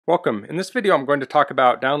Welcome. In this video I'm going to talk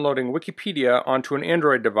about downloading Wikipedia onto an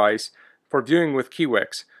Android device for viewing with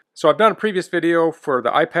Kiwix. So I've done a previous video for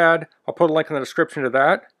the iPad. I'll put a link in the description to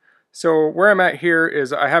that. So where I'm at here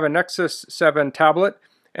is I have a Nexus 7 tablet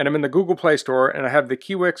and I'm in the Google Play Store and I have the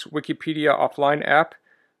Kiwix Wikipedia offline app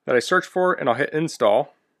that I search for, and I'll hit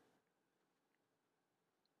install.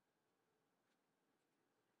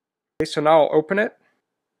 Okay, so now I'll open it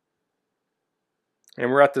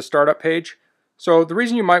and we're at the startup page. So the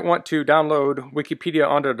reason you might want to download Wikipedia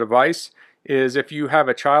onto a device is if you have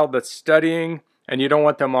a child that's studying and you don't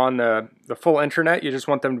want them on the full internet, you just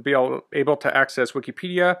want them to be able to access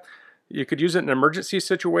Wikipedia. You could use it in an emergency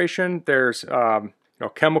situation. There's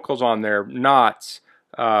chemicals on there, knots,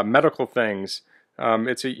 medical things.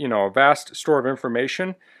 It's a vast store of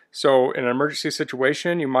information. So in an emergency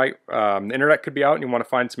situation, you might the internet could be out and you want to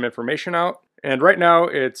find some information out. And right now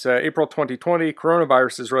it's April 2020,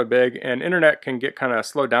 coronavirus is really big, and internet can get kind of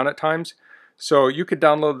slowed down at times. So you could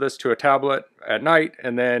download this to a tablet at night,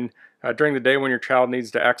 and then during the day when your child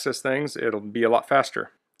needs to access things, it'll be a lot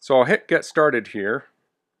faster. So I'll hit get started here.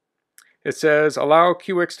 It says allow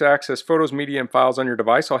Kiwix to access photos, media, and files on your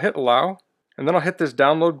device. I'll hit allow, and then I'll hit this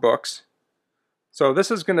download books. So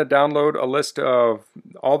this is going to download a list of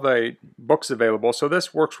all the books available. So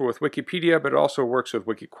this works with Wikipedia, but it also works with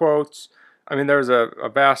WikiQuotes. I mean, there's a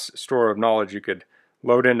vast store of knowledge you could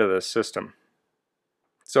load into this system.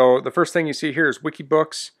 So the first thing you see here is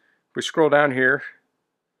Wikibooks. If we scroll down here,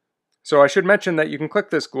 so I should mention that you can click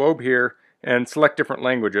this globe here and select different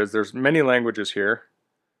languages. There's many languages here.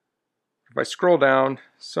 If I scroll down,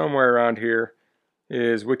 somewhere around here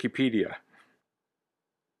is Wikipedia.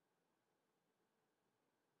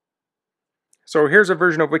 So here's a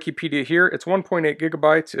version of Wikipedia here. It's 1.8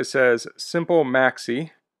 gigabytes. It says Simple Maxi.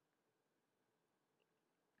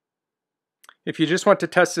 If you just want to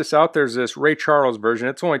test this out, there's this Ray Charles version.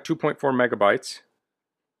 It's only 2.4 megabytes.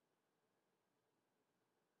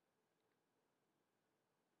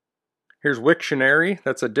 Here's Wiktionary.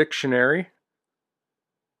 That's a dictionary.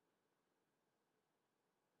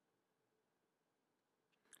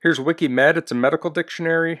 Here's WikiMed. It's a medical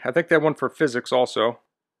dictionary. I think they have one for physics also.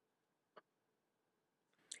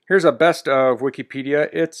 Here's a best of Wikipedia.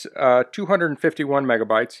 It's 251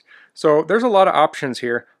 megabytes. So there's a lot of options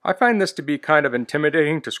here. I find this to be kind of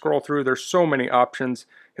intimidating to scroll through. There's so many options.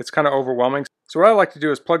 It's kind of overwhelming. So what I like to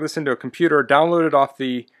do is plug this into a computer, download it off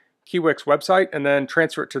the Kiwix website, and then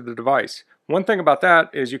transfer it to the device. One thing about that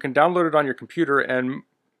is you can download it on your computer and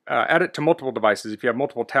add it to multiple devices if you have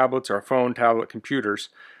multiple tablets or phone, tablet, computers.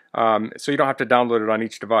 So you don't have to download it on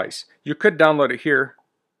each device. You could download it here.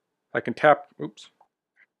 I can tap, oops.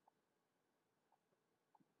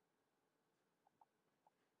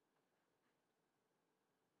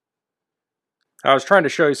 I was trying to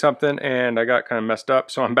show you something and I got kind of messed up,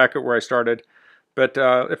 so I'm back at where I started. But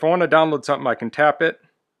if I want to download something, I can tap it.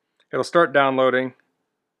 It'll start downloading.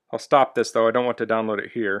 I'll stop this though, I don't want to download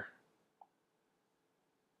it here.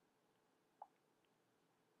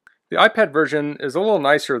 The iPad version is a little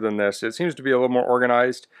nicer than this. It seems to be a little more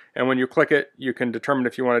organized, and when you click it, you can determine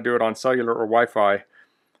if you want to do it on cellular or Wi-Fi.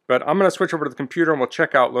 But I'm going to switch over to the computer and we'll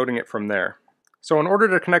check out loading it from there. So in order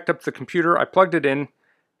to connect up to the computer, I plugged it in.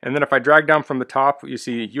 And then if I drag down from the top, you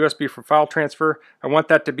see USB for file transfer. I want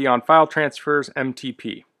that to be on File Transfers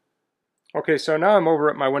MTP. Okay, so now I'm over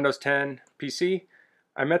at my Windows 10 PC.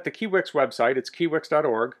 I'm at the Kiwix website. It's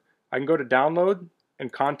kiwix.org. I can go to Download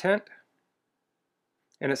and Content.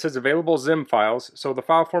 And it says Available Zim files. So the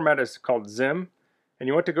file format is called Zim. And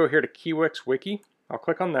you want to go here to Kiwix Wiki. I'll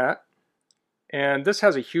click on that. And this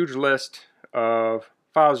has a huge list of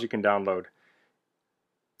files you can download.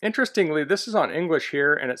 Interestingly, this is on English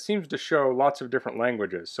here, and it seems to show lots of different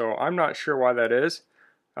languages, so I'm not sure why that is.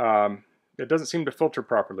 It doesn't seem to filter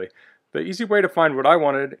properly. The easy way to find what I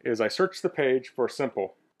wanted is I search the page for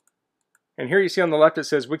Simple. And here you see on the left it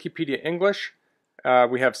says Wikipedia English.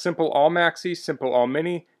 We have Simple All Maxi, Simple All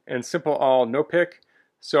Mini, and Simple All No Pic.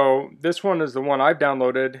 So this one is the one I've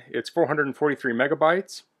downloaded. It's 443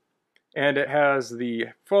 megabytes, and it has the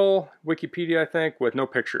full Wikipedia, I think, with no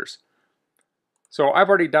pictures. So I've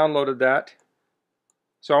already downloaded that.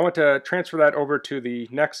 So I want to transfer that over to the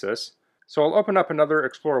Nexus. So I'll open up another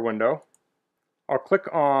Explorer window. I'll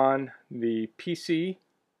click on the PC,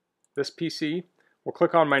 this PC. We'll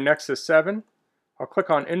click on my Nexus 7. I'll click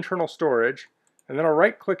on internal storage. And then I'll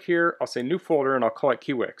right click here, I'll say new folder, and I'll call it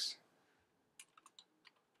Kiwix.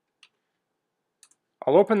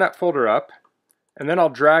 I'll open that folder up, and then I'll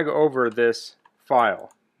drag over this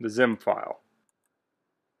file, the Zim file.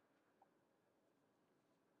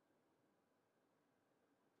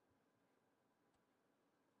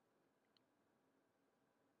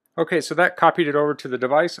 Okay, so that copied it over to the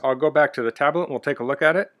device. I'll go back to the tablet and we'll take a look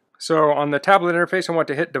at it. So on the tablet interface, I want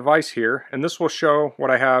to hit device here, and this will show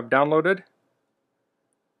what I have downloaded.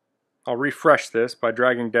 I'll refresh this by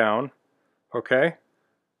dragging down. Okay,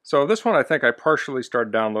 so this one I think I partially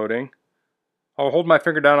started downloading. I'll hold my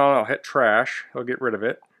finger down on it, I'll hit trash, I'll get rid of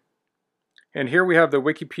it. And here we have the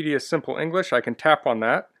Wikipedia Simple English. I can tap on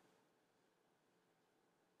that.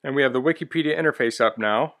 And we have the Wikipedia interface up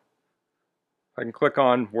now. I can click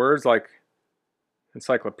on words like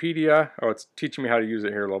encyclopedia. Oh, it's teaching me how to use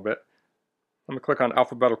it here a little bit. I'm going to click on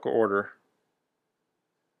alphabetical order.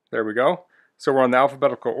 There we go. So we're on the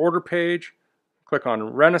alphabetical order page. Click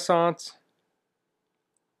on Renaissance,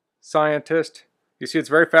 Scientist. You see it's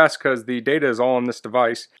very fast because the data is all on this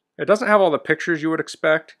device. It doesn't have all the pictures you would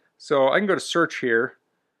expect. So I can go to search here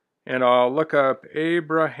and I'll look up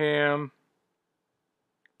Abraham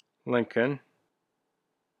Lincoln.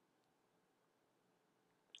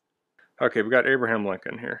 Okay, we got Abraham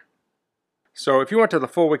Lincoln here. So if you went to the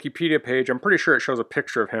full Wikipedia page, I'm pretty sure it shows a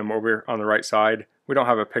picture of him over on the right side. We don't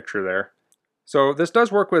have a picture there. So this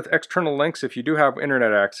does work with external links if you do have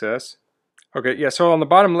internet access. Okay, yeah, so on the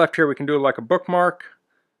bottom left here we can do like a bookmark.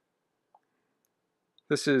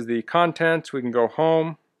 This is the contents. We can go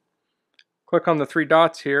home. Click on the three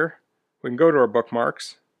dots here. We can go to our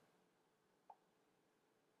bookmarks.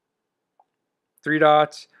 Three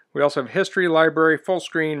dots. We also have history, library, full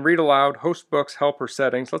screen, read aloud, host books, help, or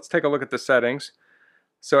settings. Let's take a look at the settings.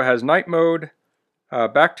 So it has night mode,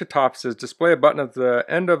 back to top. It says display a button at the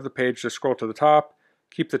end of the page to scroll to the top.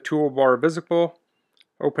 Keep the toolbar visible.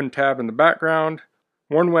 Open tab in the background.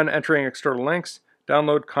 Warn when entering external links.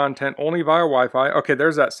 Download content only via Wi-Fi. Okay,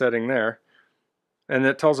 there's that setting there. And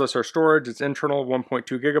it tells us our storage. It's internal,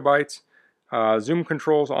 1.2 gigabytes. Zoom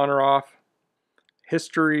controls on or off.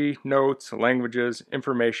 History, notes, languages,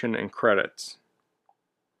 information, and credits.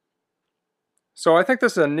 So I think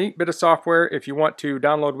this is a neat bit of software if you want to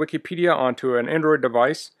download Wikipedia onto an Android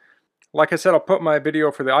device. Like I said, I'll put my video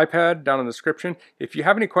for the iPad down in the description. If you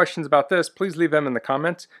have any questions about this, please leave them in the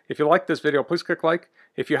comments. If you like this video, please click like.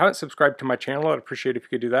 If you haven't subscribed to my channel, I'd appreciate it if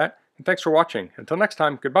you could do that. And thanks for watching. Until next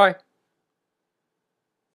time, goodbye.